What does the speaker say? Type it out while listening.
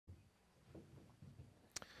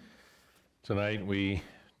Tonight we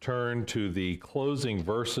turn to the closing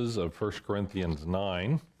verses of 1 Corinthians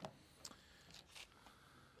 9.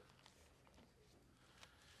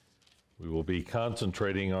 We will be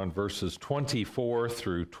concentrating on verses 24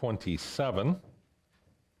 through 27.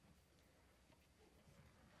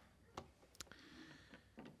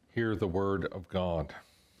 Hear the word of God.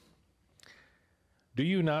 Do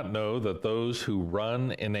you not know that those who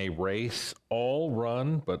run in a race all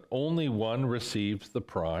run, but only one receives the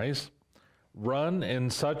prize? Run in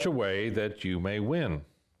such a way that you may win.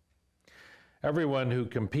 Everyone who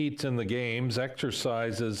competes in the games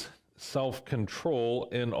exercises self-control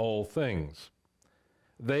in all things.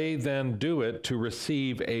 They then do it to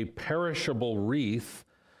receive a perishable wreath,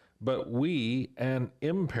 but we an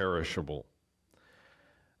imperishable.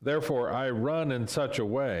 Therefore I run in such a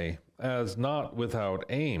way as not without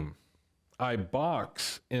aim. I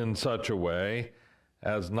box in such a way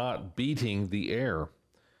as not beating the air.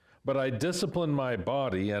 But I discipline my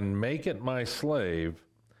body and make it my slave,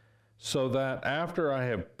 so that after I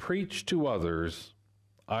have preached to others,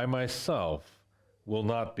 I myself will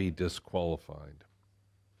not be disqualified.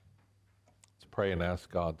 Let's pray and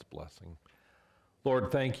ask God's blessing.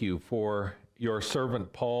 Lord, thank you for your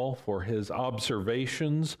servant Paul, for his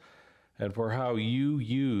observations, and for how you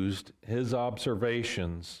used his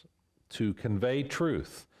observations to convey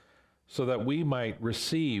truth, so that we might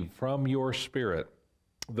receive from your Spirit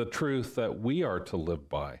the truth that we are to live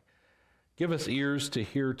by. Give us ears to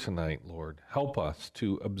hear tonight, Lord. Help us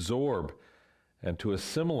to absorb and to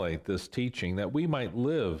assimilate this teaching, that we might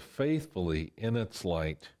live faithfully in its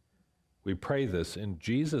light. We pray this in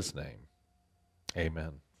Jesus' name.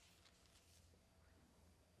 Amen.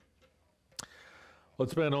 Well,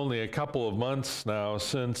 it's been only a couple of months now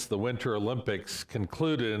since the Winter Olympics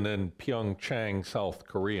concluded in Pyeongchang, South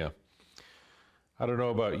Korea. I don't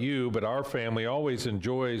know about you, but our family always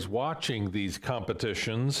enjoys watching these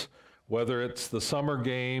competitions, whether it's the summer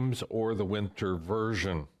games or the winter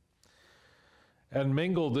version. And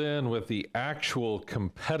mingled in with the actual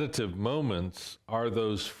competitive moments are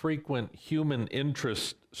those frequent human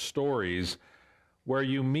interest stories where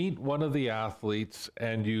you meet one of the athletes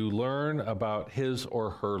and you learn about his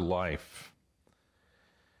or her life.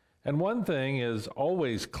 And one thing is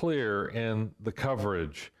always clear in the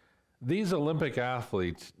coverage. These Olympic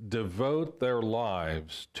athletes devote their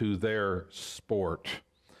lives to their sport.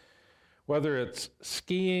 Whether it's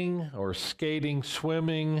skiing or skating,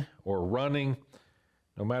 swimming or running,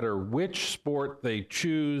 no matter which sport they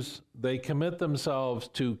choose, they commit themselves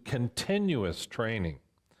to continuous training.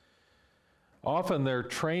 Often their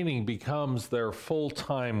training becomes their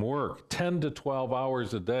full-time work, 10 to 12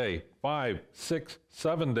 hours a day, 5, 6,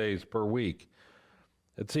 7 days per week.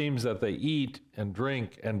 It seems that they eat and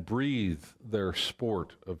drink and breathe their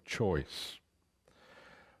sport of choice.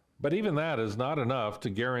 But even that is not enough to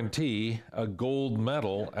guarantee a gold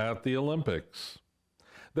medal at the Olympics.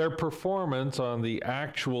 Their performance on the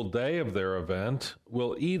actual day of their event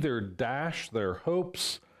will either dash their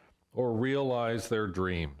hopes or realize their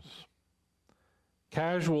dreams.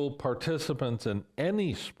 Casual participants in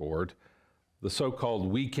any sport, the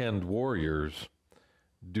so-called weekend warriors,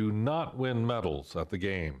 do not win medals at the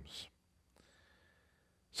games.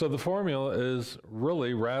 So the formula is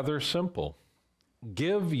really rather simple.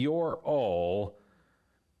 Give your all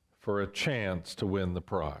for a chance to win the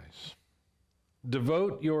prize.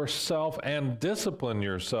 Devote yourself and discipline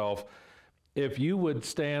yourself if you would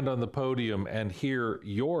stand on the podium and hear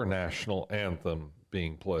your national anthem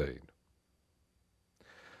being played.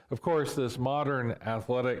 Of course, this modern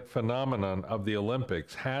athletic phenomenon of the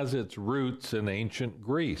Olympics has its roots in ancient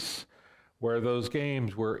Greece, where those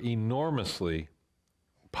games were enormously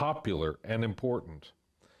popular and important.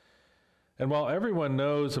 And while everyone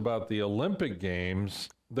knows about the Olympic Games,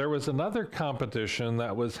 there was another competition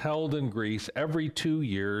that was held in Greece every 2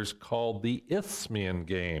 years called the Isthmian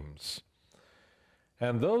Games.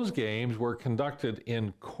 And those games were conducted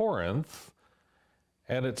in Corinth,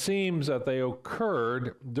 and it seems that they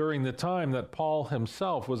occurred during the time that Paul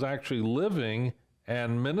himself was actually living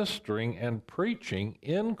and ministering and preaching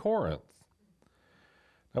in Corinth.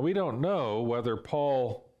 Now, we don't know whether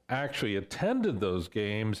Paul actually attended those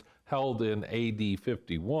games held in AD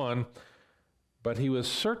 51, but he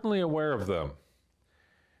was certainly aware of them.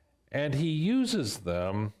 And he uses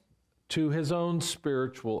them to his own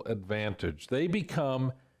spiritual advantage. They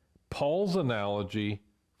become Paul's analogy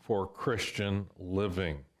for Christian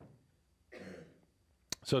living.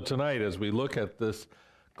 So tonight, as we look at this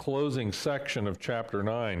closing section of chapter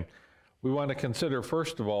 9, we want to consider,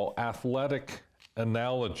 first of all, athletic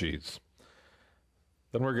analogies.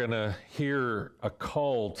 Then we're going to hear a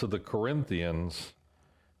call to the Corinthians,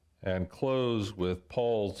 and close with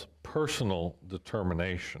Paul's personal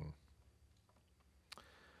determination.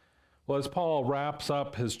 Well, as Paul wraps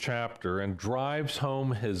up his chapter and drives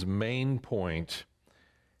home his main point,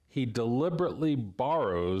 he deliberately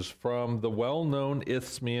borrows from the well-known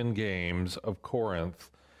Isthmian Games of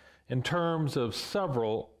Corinth in terms of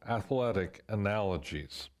several athletic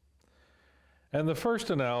analogies. And the first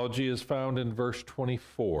analogy is found in verse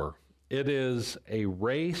 24. It is a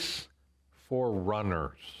race for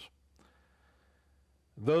runners.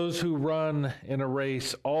 Those who run in a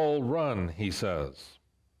race all run, he says.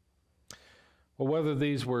 Well, whether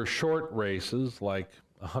these were short races like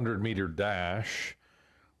a 100-meter dash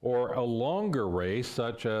or a longer race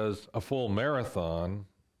such as a full marathon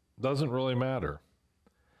doesn't really matter.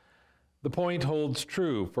 The point holds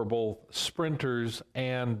true for both sprinters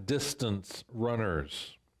and distance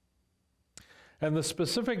runners. And the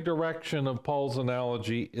specific direction of Paul's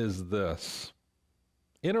analogy is this.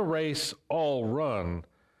 In a race, all run,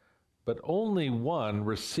 but only one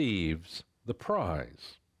receives the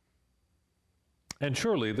prize. And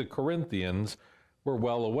surely the Corinthians were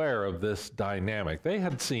well aware of this dynamic. They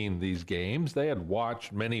had seen these games, they had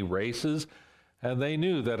watched many races, and they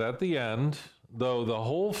knew that at the end, though the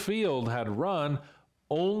whole field had run,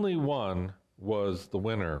 only one was the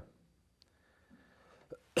winner.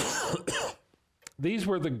 These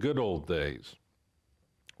were the good old days,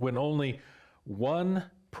 when only one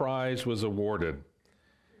prize was awarded.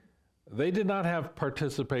 They did not have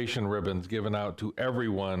participation ribbons given out to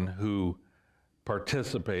everyone who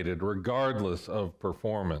participated, regardless of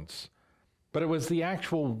performance. But it was the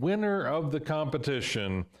actual winner of the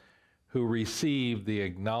competition who received the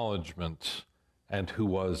acknowledgement and who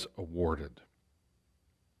was awarded.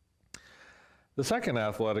 The second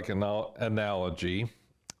athletic analogy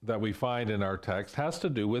that we find in our text has to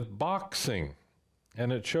do with boxing,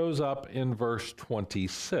 and it shows up in verse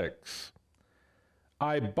 26.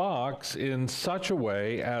 I box in such a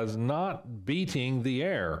way as not beating the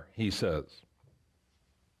air, he says.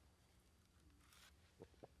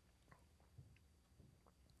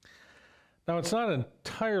 Now, it's not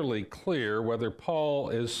entirely clear whether Paul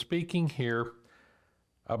is speaking here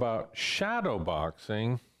about shadow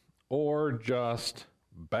boxing or just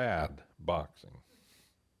bad boxing.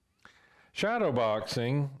 Shadow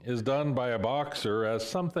boxing is done by a boxer as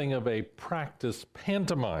something of a practice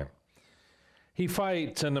pantomime. He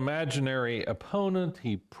fights an imaginary opponent.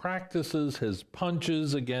 He practices his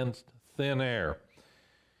punches against thin air.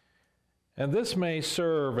 And this may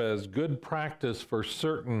serve as good practice for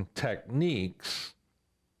certain techniques,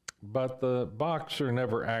 but the boxer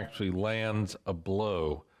never actually lands a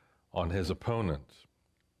blow on his opponent.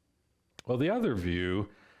 Well, the other view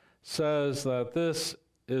says that this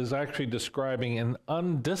is actually describing an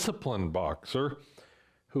undisciplined boxer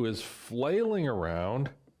who is flailing around,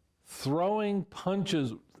 throwing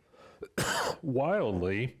punches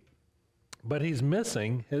wildly, but he's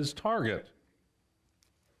missing his target.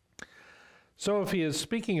 So if he is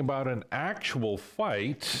speaking about an actual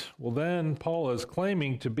fight, well, then Paul is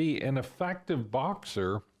claiming to be an effective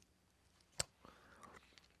boxer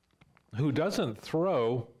who doesn't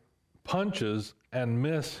throw punches and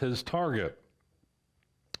miss his target.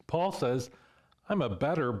 Paul says, I'm a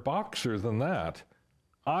better boxer than that.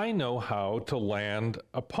 I know how to land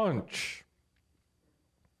a punch.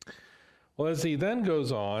 Well, as he then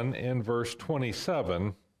goes on in verse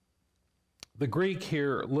 27, the Greek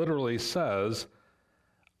here literally says,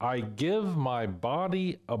 I give my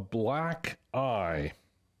body a black eye,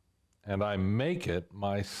 and I make it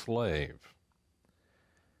my slave.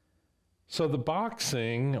 So the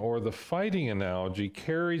boxing or the fighting analogy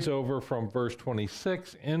carries over from verse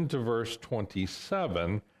 26 into verse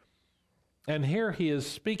 27. And here he is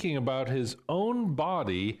speaking about his own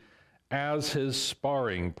body as his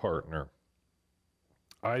sparring partner.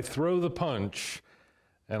 I throw the punch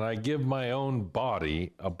and I give my own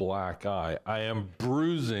body a black eye. I am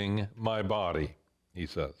bruising my body, he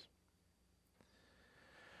says.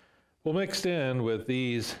 Well, mixed in with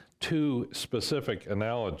these two specific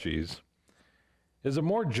analogies is a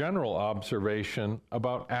more general observation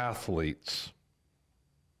about athletes.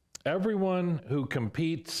 Everyone who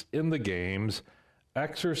competes in the games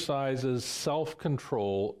exercises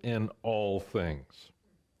self-control in all things.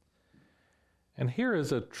 And here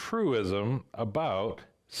is a truism about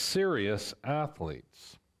serious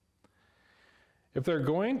athletes. If they're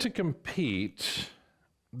going to compete,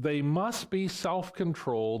 they must be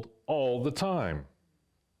self-controlled all the time.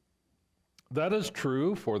 That is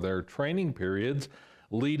true for their training periods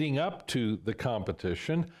leading up to the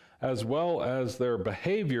competition, as well as their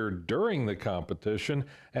behavior during the competition,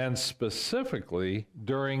 and specifically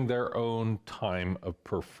during their own time of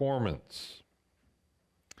performance.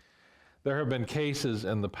 There have been cases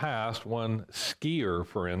in the past, one skier,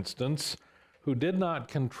 for instance, who did not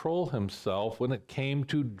control himself when it came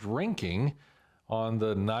to drinking on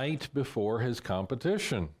the night before his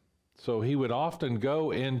competition. So he would often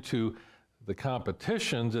go into the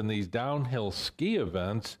competitions in these downhill ski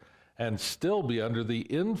events and still be under the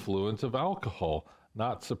influence of alcohol.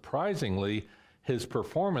 Not surprisingly, his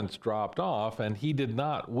performance dropped off and he did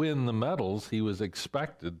not win the medals he was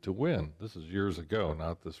expected to win. This is years ago,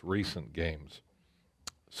 not this recent games.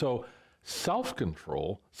 So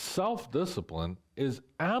self-control, self-discipline is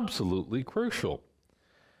absolutely crucial.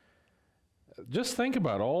 Just think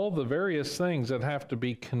about all the various things that have to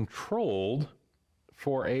be controlled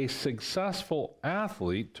for a successful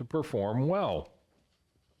athlete to perform well.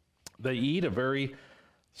 They eat a very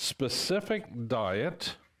specific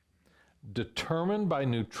diet determined by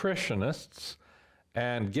nutritionists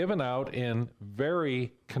and given out in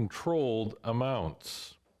very controlled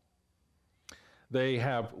amounts. They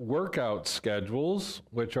have workout schedules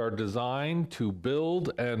which are designed to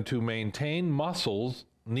build and to maintain muscles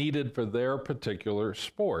needed for their particular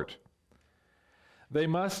sport. They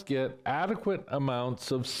must get adequate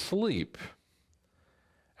amounts of sleep.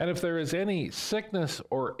 And if there is any sickness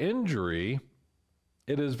or injury,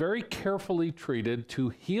 it is very carefully treated to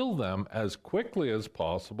heal them as quickly as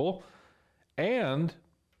possible and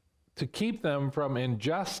to keep them from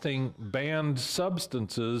ingesting banned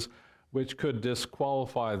substances which could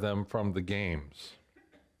disqualify them from the games.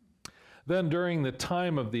 Then during the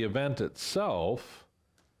time of the event itself,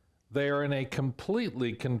 they are in a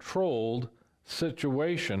completely controlled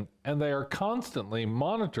situation and they are constantly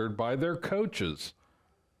monitored by their coaches.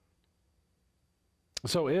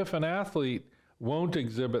 So if an athlete won't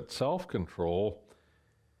exhibit self-control,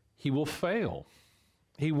 he will fail.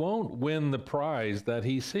 He won't win the prize that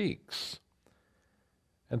he seeks.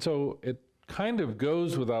 And so it kind of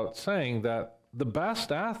goes without saying that the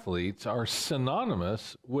best athletes are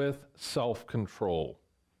synonymous with self-control.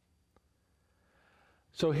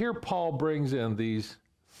 So here Paul brings in these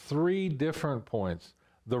three different points: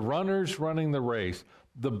 the runners running the race,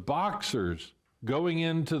 the boxers going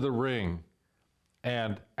into the ring,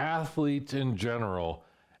 and athletes in general,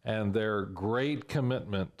 and their great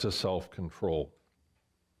commitment to self-control.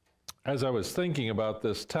 As I was thinking about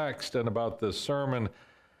this text and about this sermon,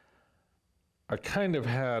 I kind of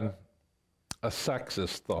had a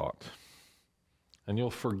sexist thought. And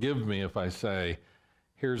you'll forgive me if I say,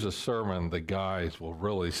 here's a sermon the guys will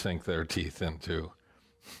really sink their teeth into.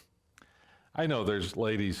 I know there's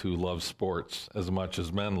ladies who love sports as much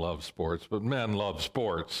as men love sports, but men love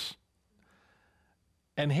sports.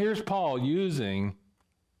 And here's Paul using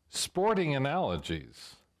sporting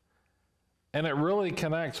analogies. And it really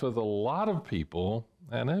connects with a lot of people,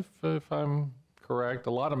 and if I'm correct,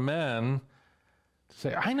 a lot of men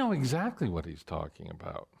say, I know exactly what he's talking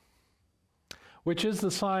about, which is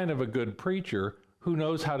the sign of a good preacher who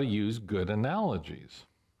knows how to use good analogies.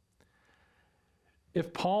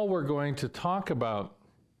 If Paul were going to talk about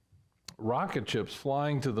rocket ships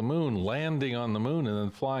flying to the moon, landing on the moon, and then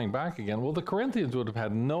flying back again, well, the Corinthians would have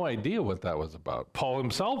had no idea what that was about. Paul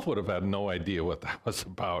himself would have had no idea what that was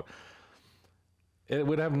about. It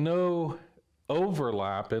would have no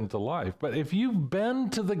overlap into life. But if you've been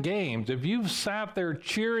to the games, if you've sat there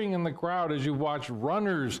cheering in the crowd as you watch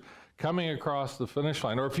runners coming across the finish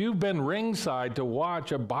line, or if you've been ringside to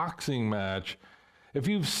watch a boxing match, if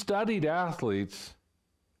you've studied athletes,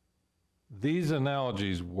 these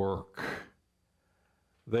analogies work.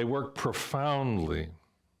 They work profoundly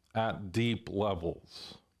at deep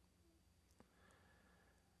levels.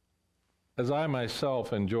 As I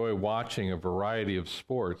myself enjoy watching a variety of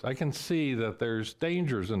sports, I can see that there's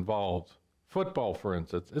dangers involved. Football, for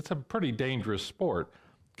instance, it's a pretty dangerous sport.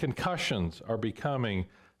 Concussions are becoming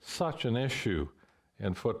such an issue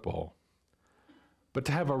in football. But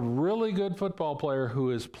to have a really good football player who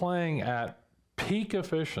is playing at peak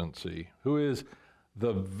efficiency, who is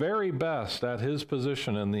the very best at his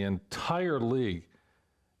position in the entire league,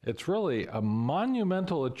 it's really a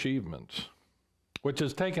monumental achievement, which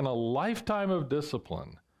has taken a lifetime of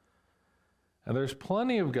discipline. And there's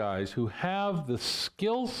plenty of guys who have the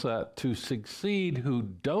skill set to succeed who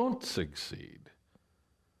don't succeed.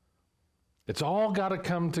 It's all got to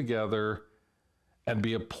come together and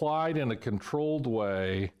be applied in a controlled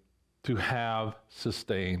way to have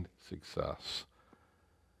sustained success.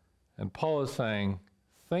 And Paul is saying,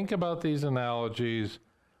 think about these analogies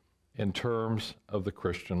in terms of the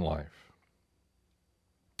Christian life.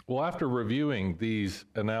 Well, after reviewing these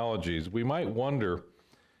analogies, we might wonder,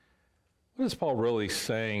 what is Paul really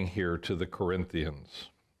saying here to the Corinthians?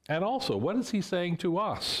 And also, what is he saying to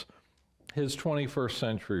us, his 21st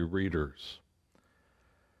century readers?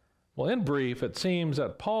 Well, in brief, it seems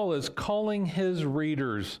that Paul is calling his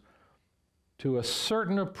readers to a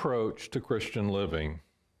certain approach to Christian living.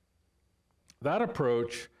 That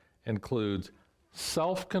approach includes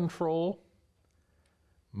self-control,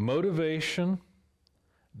 motivation,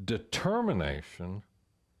 determination,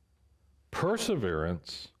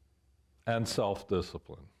 perseverance, and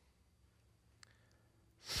self-discipline.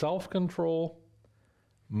 Self-control,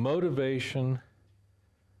 motivation,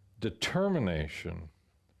 determination,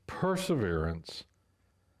 perseverance,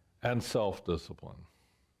 and self-discipline.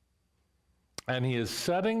 And he is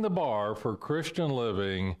setting the bar for Christian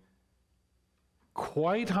living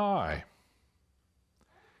quite high.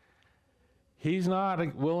 He's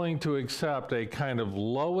not willing to accept a kind of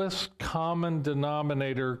lowest common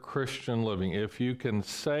denominator Christian living. If you can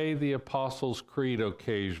say the Apostles' Creed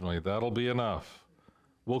occasionally, that'll be enough.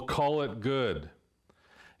 We'll call it good.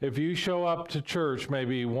 If you show up to church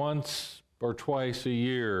maybe once or twice a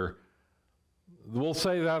year, we'll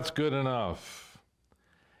say that's good enough.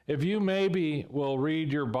 If you maybe will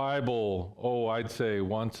read your Bible, I'd say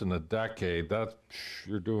once in a decade,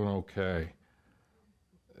 you're doing okay.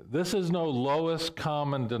 This is no lowest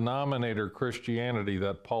common denominator Christianity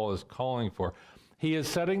that Paul is calling for. He is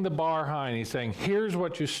setting the bar high and he's saying, here's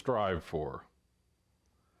what you strive for.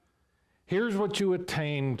 Here's what you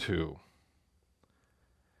attain to.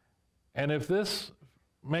 And if this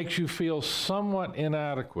makes you feel somewhat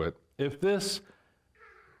inadequate, if this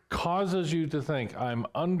causes you to think, I'm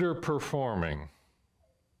underperforming,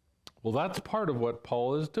 well, that's part of what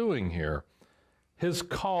Paul is doing here. His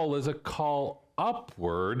call is a call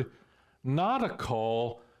upward, not a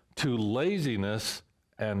call to laziness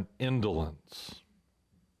and indolence.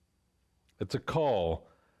 It's a call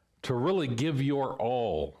to really give your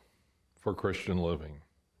all for Christian living.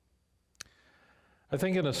 I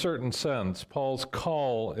think in a certain sense, Paul's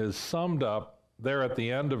call is summed up there at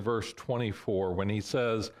the end of verse 24 when he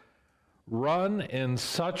says, run in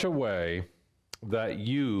such a way that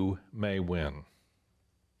you may win.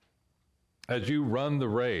 As you run the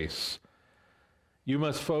race, you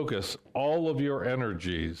must focus all of your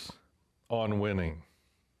energies on winning.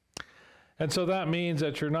 And so that means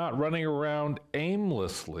that you're not running around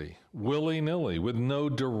aimlessly, willy-nilly, with no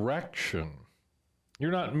direction.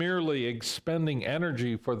 You're not merely expending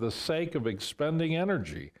energy for the sake of expending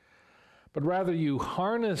energy, but rather you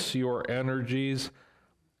harness your energies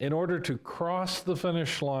in order to cross the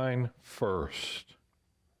finish line first.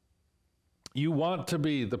 You want to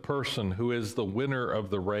be the person who is the winner of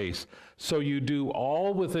the race, so you do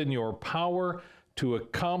all within your power to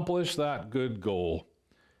accomplish that good goal.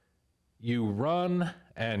 You run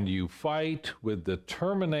and you fight with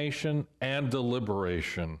determination and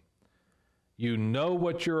deliberation. You know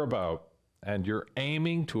what you're about, and you're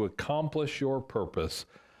aiming to accomplish your purpose.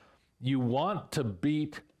 You want to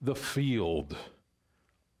beat the field.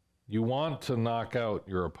 You want to knock out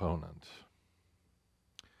your opponent.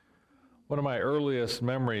 One of my earliest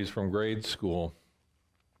memories from grade school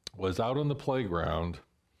was out on the playground,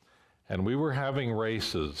 and we were having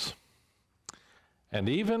races. And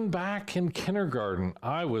even back in kindergarten,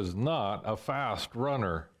 I was not a fast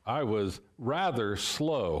runner. I was rather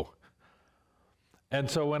slow. And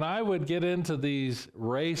so when I would get into these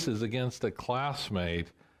races against a classmate,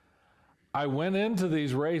 I went into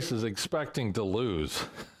these races expecting to lose.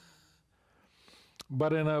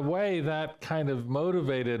 But in a way that kind of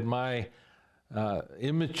motivated my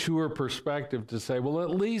immature perspective to say, well, at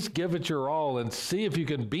least give it your all and see if you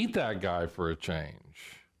can beat that guy for a change.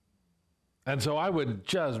 And so I would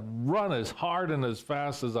just run as hard and as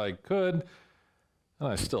fast as I could, and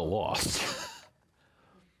I still lost.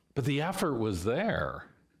 But the effort was there.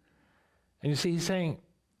 And you see, he's saying,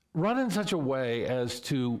 run in such a way as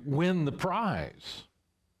to win the prize.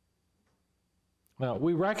 Now,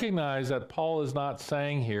 we recognize that Paul is not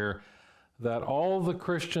saying here that all the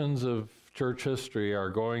Christians of church history are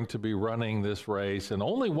going to be running this race, and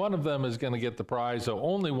only one of them is going to get the prize, so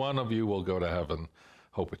only one of you will go to heaven.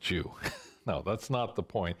 Hope it's you. No, that's not the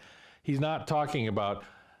point. He's not talking about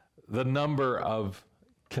the number of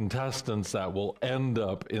contestants that will end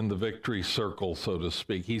up in the victory circle, so to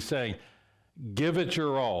speak. He's saying, give it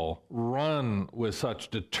your all. Run with such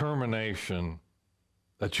determination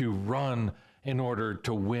that you run in order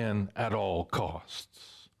to win at all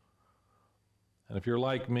costs. And if you're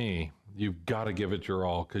like me, you've got to give it your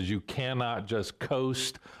all, because you cannot just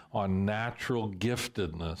coast on natural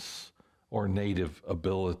giftedness or native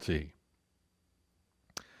ability.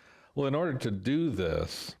 Well, in order to do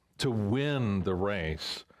this, to win the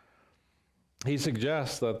race, he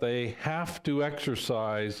suggests that they have to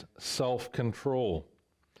exercise self-control.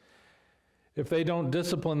 If they don't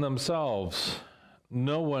discipline themselves,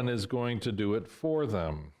 no one is going to do it for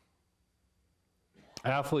them.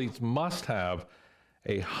 Athletes must have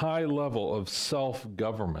a high level of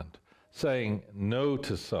self-government, saying no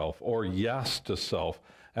to self or yes to self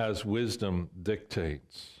as wisdom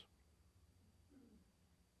dictates.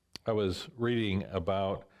 I was reading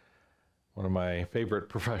about one of my favorite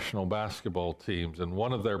professional basketball teams, and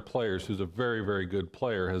one of their players, who's a very, very good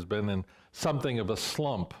player, has been in something of a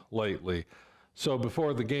slump lately. So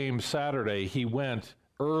before the game Saturday, he went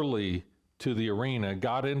early to the arena,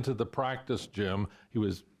 got into the practice gym. He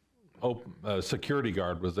was a security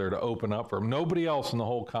guard was there to open up for him. Nobody else in the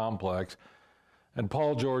whole complex. And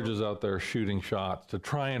Paul George is out there shooting shots to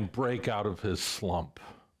try and break out of his slump.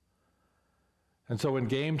 And so when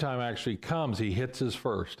game time actually comes, he hits his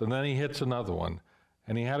first, and then he hits another one.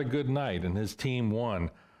 And he had a good night, and his team won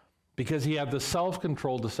because he had the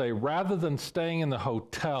self-control to say, rather than staying in the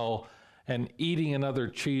hotel and eating another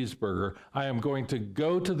cheeseburger, I am going to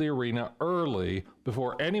go to the arena early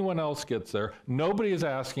before anyone else gets there. Nobody is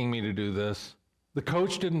asking me to do this. The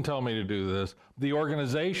coach didn't tell me to do this. The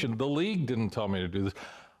organization, the league didn't tell me to do this.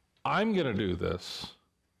 I'm going to do this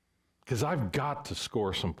because I've got to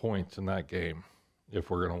score some points in that game if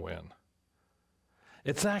we're going to win.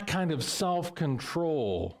 It's that kind of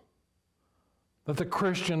self-control that the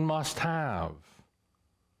Christian must have.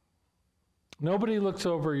 Nobody looks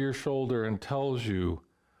over your shoulder and tells you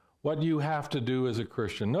what you have to do as a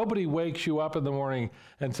Christian. Nobody wakes you up in the morning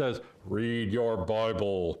and says, read your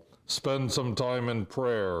Bible, spend some time in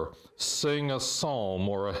prayer, sing a psalm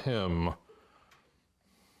or a hymn.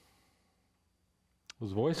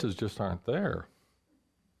 Those voices just aren't there.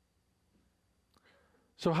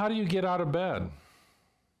 So how do you get out of bed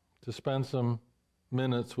to spend some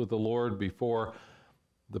minutes with the Lord before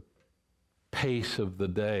the pace of the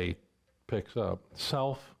day picks up?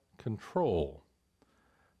 Self-control,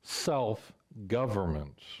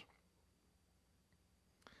 self-government.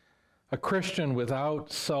 A Christian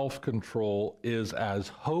without self-control is as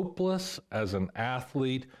hopeless as an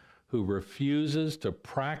athlete who refuses to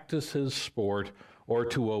practice his sport or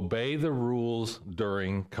to obey the rules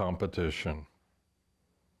during competition.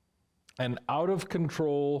 An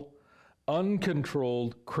out-of-control,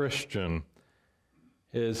 uncontrolled Christian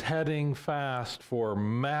is heading fast for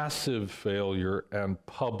massive failure and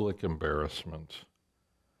public embarrassment.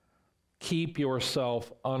 Keep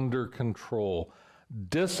yourself under control.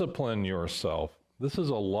 Discipline yourself. This is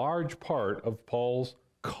a large part of Paul's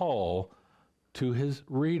call to his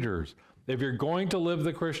readers. If you're going to live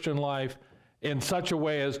the Christian life in such a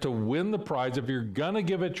way as to win the prize, if you're going to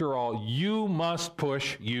give it your all, you must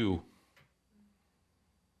push you.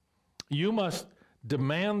 You must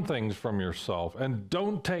demand things from yourself and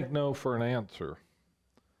don't take no for an answer.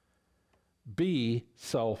 Be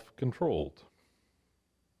self-controlled.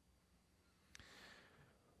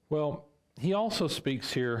 Well, he also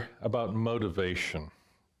speaks here about motivation.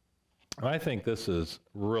 And I think this is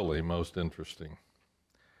really most interesting.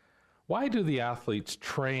 Why do the athletes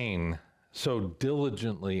train so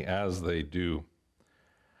diligently as they do?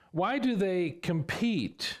 Why do they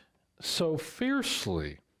compete so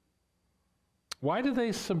fiercely? Why do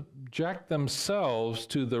they subject themselves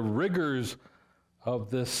to the rigors of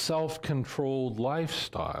this self-controlled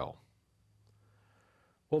lifestyle?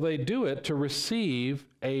 Well, they do it to receive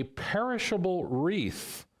a perishable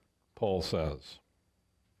wreath, Paul says.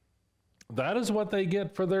 That is what they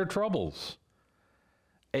get for their troubles.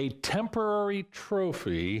 A temporary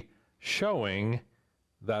trophy showing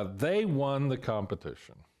that they won the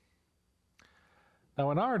competition.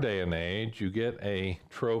 Now, in our day and age, you get a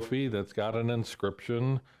trophy that's got an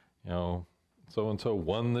inscription, so-and-so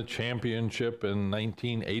won the championship in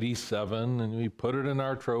 1987, and we put it in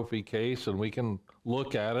our trophy case, and we can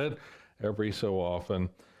look at it every so often.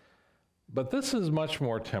 But this is much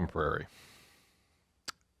more temporary.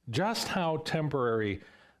 Just how temporary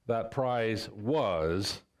that prize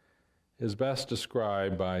was is best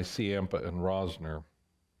described by Ciampa and Rosner.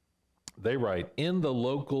 They write, in the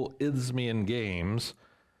local Isthmian Games,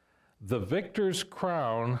 the victor's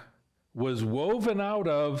crown was woven out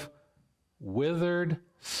of withered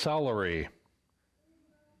celery,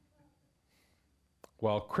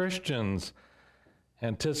 while Christians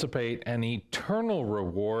anticipate an eternal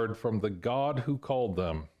reward from the God who called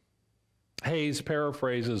them. Hayes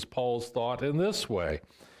paraphrases Paul's thought in this way: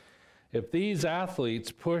 if these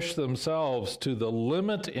athletes push themselves to the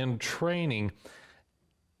limit in training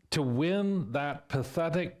to win that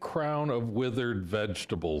pathetic crown of withered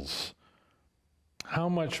vegetables, how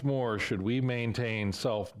much more should we maintain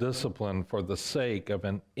self-discipline for the sake of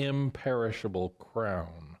an imperishable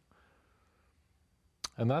crown?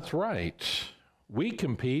 And that's right. We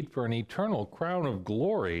compete for an eternal crown of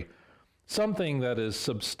glory, something that is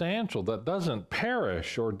substantial, that doesn't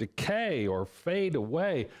perish or decay or fade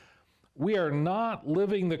away. We are not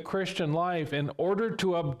living the Christian life in order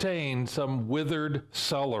to obtain some withered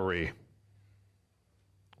celery.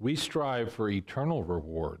 We strive for eternal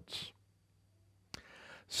rewards.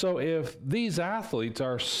 So if these athletes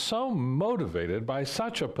are so motivated by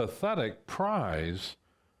such a pathetic prize,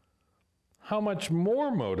 how much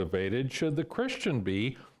more motivated should the Christian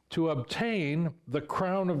be to obtain the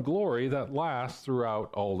crown of glory that lasts throughout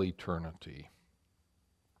all eternity?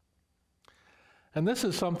 And this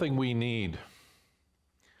is something we need.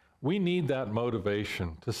 We need that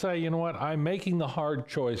motivation to say, you know what, I'm making the hard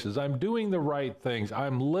choices. I'm doing the right things.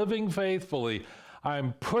 I'm living faithfully.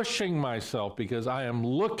 I'm pushing myself because I am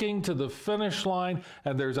looking to the finish line,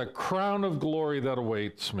 and there's a crown of glory that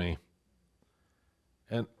awaits me.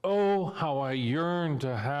 And oh, how I yearn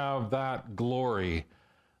to have that glory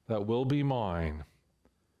that will be mine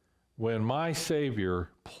when my Savior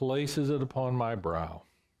places it upon my brow.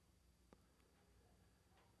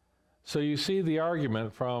 So you see the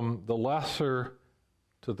argument from the lesser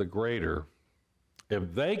to the greater.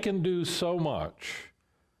 If they can do so much,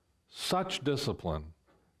 such discipline,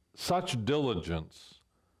 such diligence,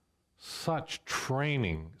 such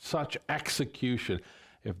training, such execution,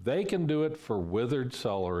 if they can do it for withered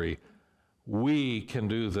celery, we can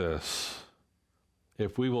do this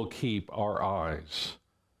if we will keep our eyes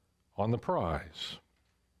on the prize.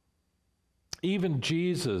 Even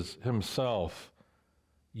Jesus himself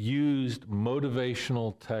used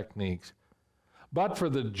motivational techniques. But for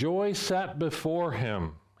the joy set before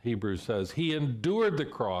him, Hebrews says, he endured the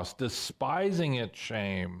cross, despising its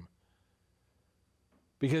shame,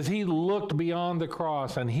 because he looked beyond the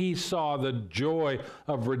cross and he saw the joy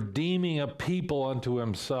of redeeming a people unto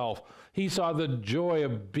himself. He saw the joy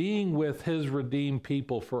of being with his redeemed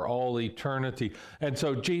people for all eternity. And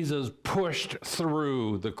so Jesus pushed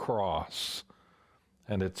through the cross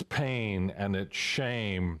and its pain and its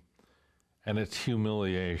shame and its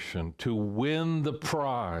humiliation to win the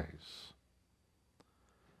prize.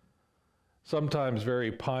 Sometimes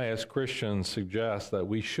very pious Christians suggest that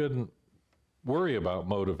we shouldn't worry about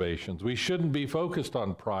motivations. We shouldn't be focused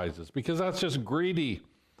on prizes because that's just greedy.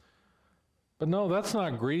 But no, that's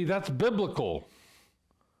not greedy, that's biblical.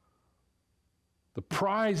 The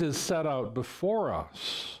prize is set out before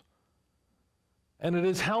us. And it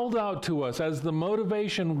is held out to us as the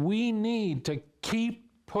motivation we need to keep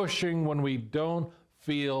pushing when we don't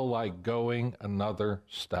feel like going another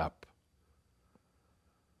step.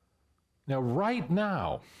 Now, right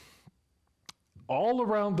now, all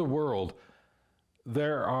around the world,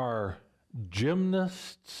 there are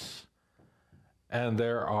gymnasts and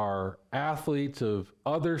there are athletes of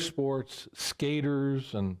other sports,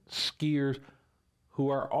 skaters and skiers, who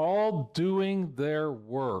are all doing their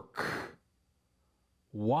work.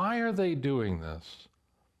 Why are they doing this?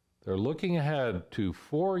 They're looking ahead to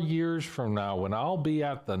 4 years from now when I'll be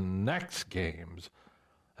at the next games,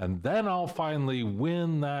 and then I'll finally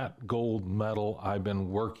win that gold medal I've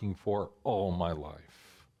been working for all my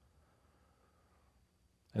life.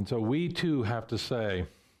 And so we too have to say,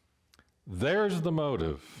 there's the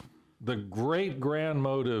motive, the great grand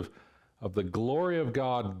motive of the glory of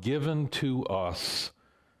God given to us,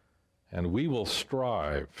 and we will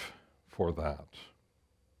strive for that.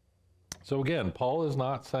 So again, Paul is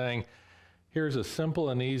not saying, here's a simple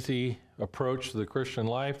and easy approach to the Christian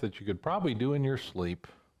life that you could probably do in your sleep.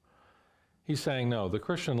 He's saying, no, the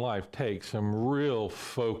Christian life takes some real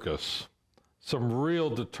focus, some real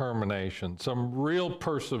determination, some real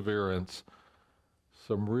perseverance,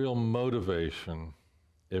 some real motivation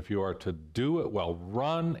if you are to do it well,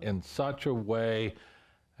 run in such a way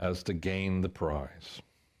as to gain the prize.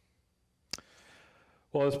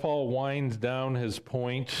 Well, as Paul winds down his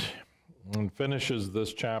point and finishes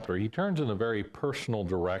this chapter, he turns in a very personal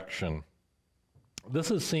direction.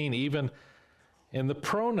 This is seen even in the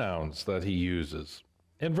pronouns that he uses.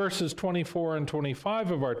 In verses 24 and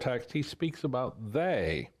 25 of our text, he speaks about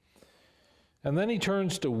they. And then he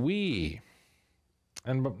turns to we.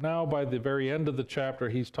 And now by the very end of the chapter,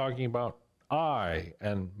 he's talking about I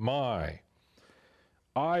and my.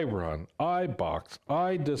 I run, I box,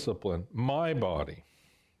 I discipline my body.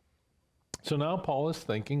 So now Paul is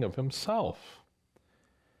thinking of himself.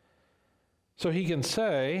 So he can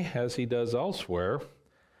say, as he does elsewhere,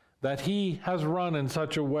 that he has run in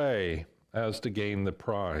such a way as to gain the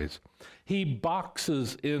prize. He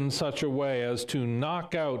boxes in such a way as to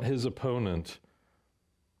knock out his opponent.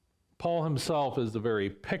 Paul himself is the very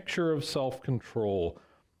picture of self-control,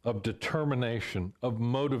 of determination, of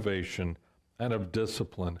motivation, and of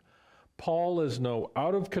discipline. Paul is no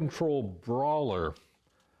out-of-control brawler,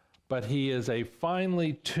 but he is a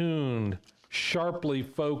finely tuned, sharply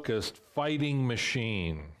focused fighting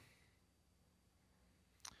machine.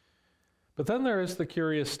 But then there is the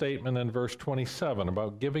curious statement in verse 27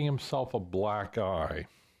 about giving himself a black eye.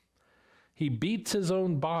 He beats his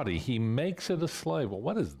own body. He makes it a slave. Well,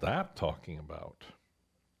 what is that talking about?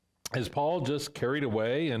 Is Paul just carried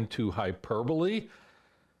away into hyperbole?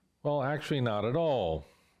 Well, actually not at all.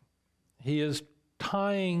 He is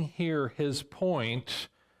tying here his point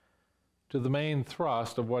to the main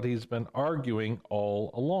thrust of what he's been arguing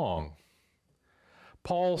all along.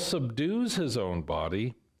 Paul subdues his own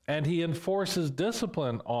body, and he enforces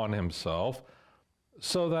discipline on himself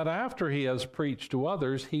so that after he has preached to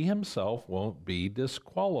others, he himself won't be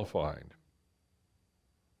disqualified.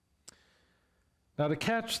 Now, to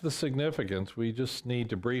catch the significance, we just need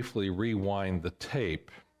to briefly rewind the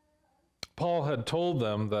tape. Paul had told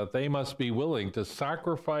them that they must be willing to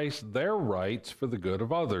sacrifice their rights for the good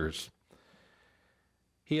of others.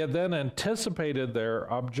 He had then anticipated their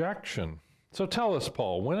objection. So tell us,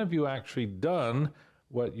 Paul, when have you actually done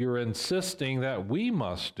what you're insisting that we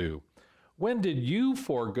must do? When did you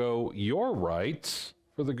forego your rights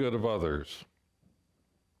for the good of others?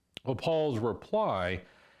 Well, Paul's reply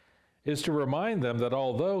is to remind them that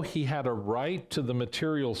although he had a right to the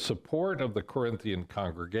material support of the Corinthian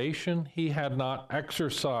congregation, he had not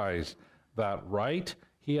exercised that right.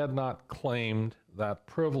 He had not claimed that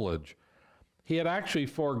privilege. He had actually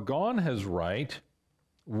foregone his right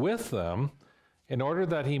with them in order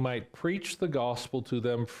that he might preach the gospel to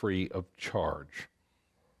them free of charge.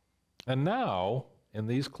 And now, in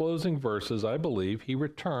these closing verses, I believe he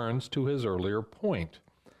returns to his earlier point.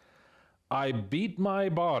 I beat my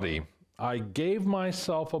body. I gave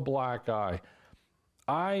myself a black eye.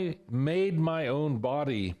 I made my own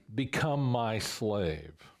body become my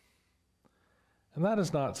slave. And that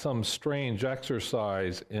is not some strange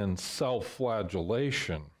exercise in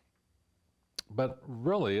self-flagellation, but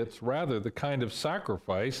really it's rather the kind of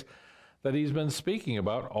sacrifice that he's been speaking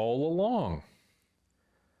about all along.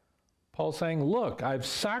 Paul's saying, look, I've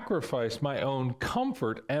sacrificed my own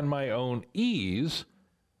comfort and my own ease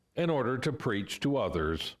in order to preach to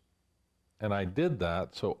others. And I did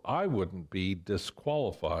that so I wouldn't be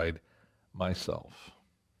disqualified myself.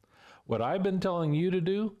 What I've been telling you to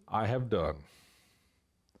do, I have done.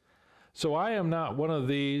 So I am not one of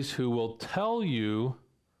these who will tell you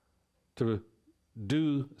to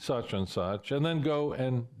do such and such and then go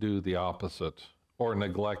and do the opposite or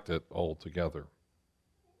neglect it altogether.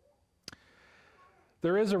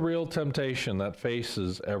 There is a real temptation that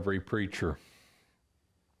faces every preacher.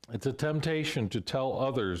 It's a temptation to tell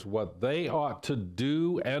others what they ought to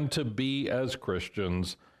do and to be as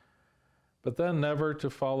Christians, but then never to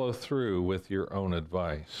follow through with your own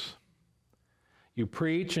advice. You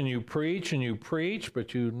preach and you preach and you preach,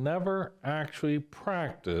 but you never actually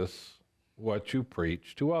practice what you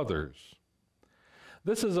preach to others.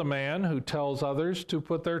 This is a man who tells others to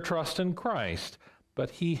put their trust in Christ, but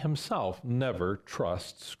he himself never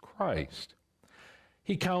trusts Christ.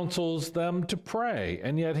 He counsels them to pray,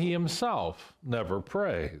 and yet he himself never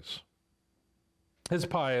prays. His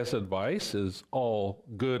pious advice is all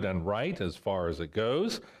good and right as far as it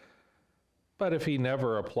goes, but if he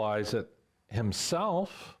never applies it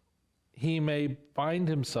himself, he may find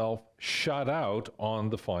himself shut out on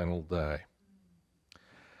the final day.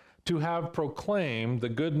 To have proclaimed the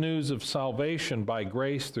good news of salvation by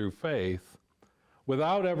grace through faith,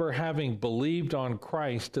 without ever having believed on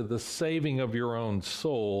Christ to the saving of your own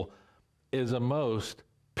soul, is a most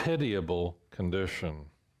pitiable condition.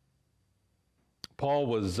 Paul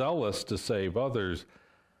was zealous to save others,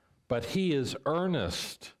 but he is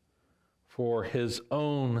earnest for his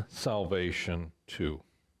own salvation too.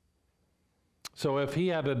 So if he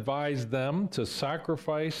had advised them to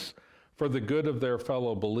sacrifice for the good of their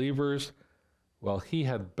fellow believers, well, he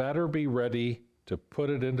had better be ready to put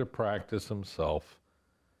it into practice himself.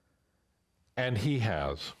 And he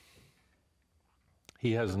has.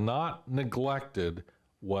 He has not neglected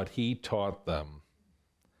what he taught them.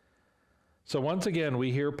 So once again,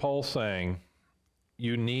 we hear Paul saying,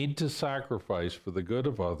 you need to sacrifice for the good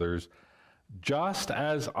of others, just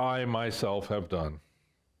as I myself have done.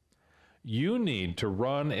 You need to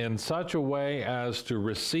run in such a way as to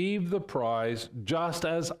receive the prize, just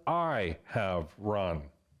as I have run.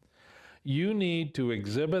 You need to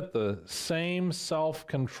exhibit the same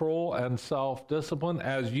self-control and self-discipline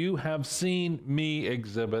as you have seen me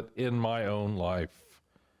exhibit in my own life.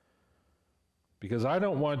 Because I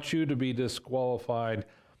don't want you to be disqualified,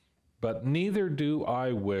 but neither do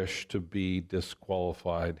I wish to be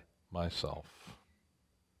disqualified myself.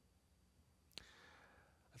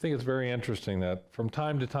 I think it's very interesting that from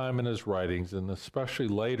time to time in his writings, and especially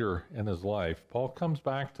later in his life, Paul comes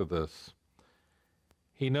back to this.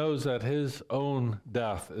 He knows that his own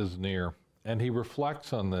death is near, and he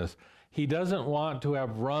reflects on this. He doesn't want to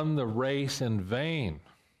have run the race in vain.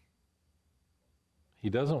 He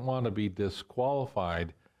doesn't want to be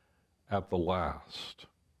disqualified at the last.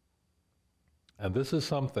 And this is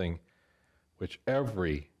something which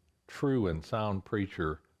every true and sound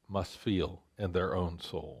preacher must feel in their own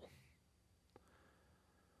soul.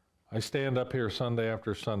 I stand up here Sunday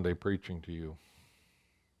after Sunday preaching to you.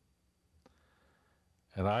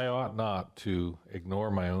 And I ought not to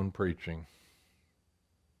ignore my own preaching.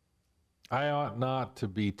 I ought not to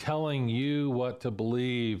be telling you what to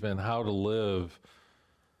believe and how to live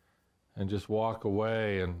and just walk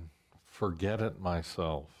away and forget it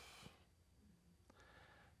myself.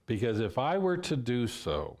 Because if I were to do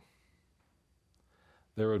so,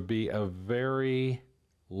 there would be a very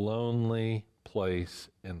lonely place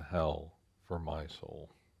in hell for my soul.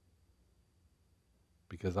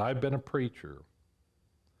 Because I've been a preacher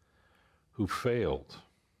who failed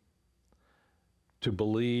to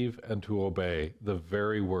believe and to obey the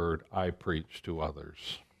very word I preach to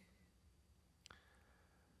others.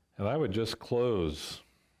 And I would just close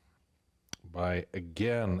by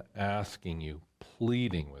again asking you,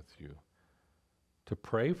 pleading with you, to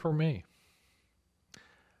pray for me.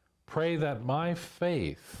 Pray that my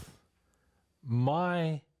faith,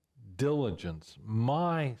 my diligence,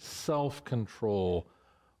 my self-control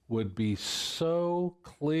would be so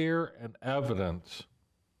clear and evident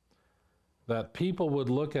that people would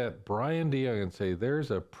look at Brian DeYoung and say,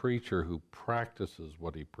 there's a preacher who practices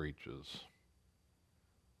what he preaches.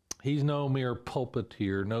 He's no mere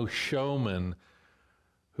pulpiteer, no showman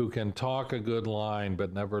who can talk a good line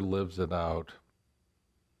but never lives it out.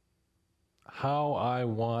 How I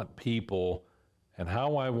want people and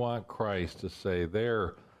how I want Christ to say,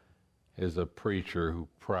 there is a preacher who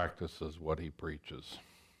practices what he preaches.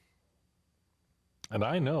 And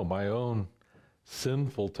I know my own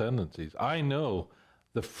sinful tendencies. I know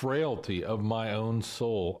the frailty of my own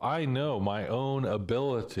soul. I know my own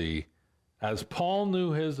ability, as Paul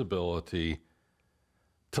knew his ability,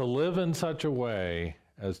 to live in such a way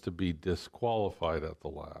as to be disqualified at the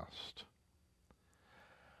last.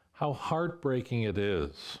 How heartbreaking it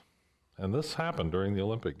is, and this happened during the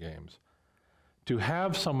Olympic Games, to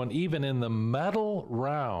have someone even in the medal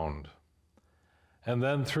round, and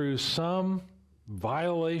then through some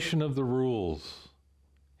violation of the rules,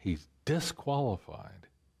 he's disqualified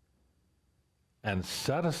and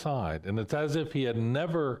set aside, and it's as if he had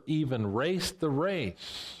never even raced the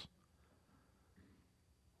race.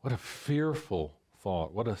 What a fearful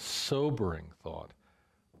thought, what a sobering thought.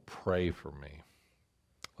 Pray for me.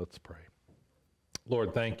 Let's pray.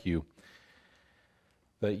 Lord, thank you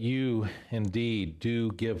that you indeed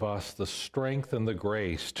do give us the strength and the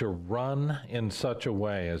grace to run in such a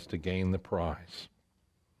way as to gain the prize.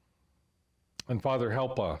 And Father,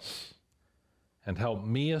 help us, and help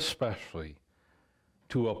me especially,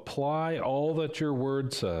 to apply all that your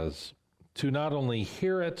word says, to not only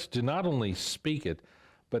hear it, to not only speak it,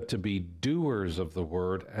 but to be doers of the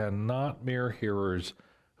word and not mere hearers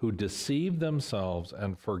who deceive themselves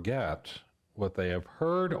and forget what they have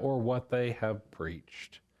heard or what they have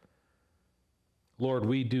preached. Lord,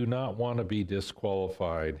 we do not want to be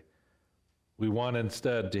disqualified. We want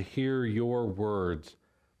instead to hear your words,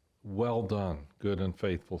 well done, good and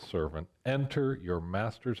faithful servant. Enter your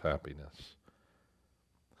master's happiness.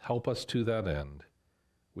 Help us to that end.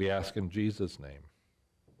 We ask in Jesus' name.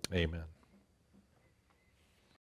 Amen.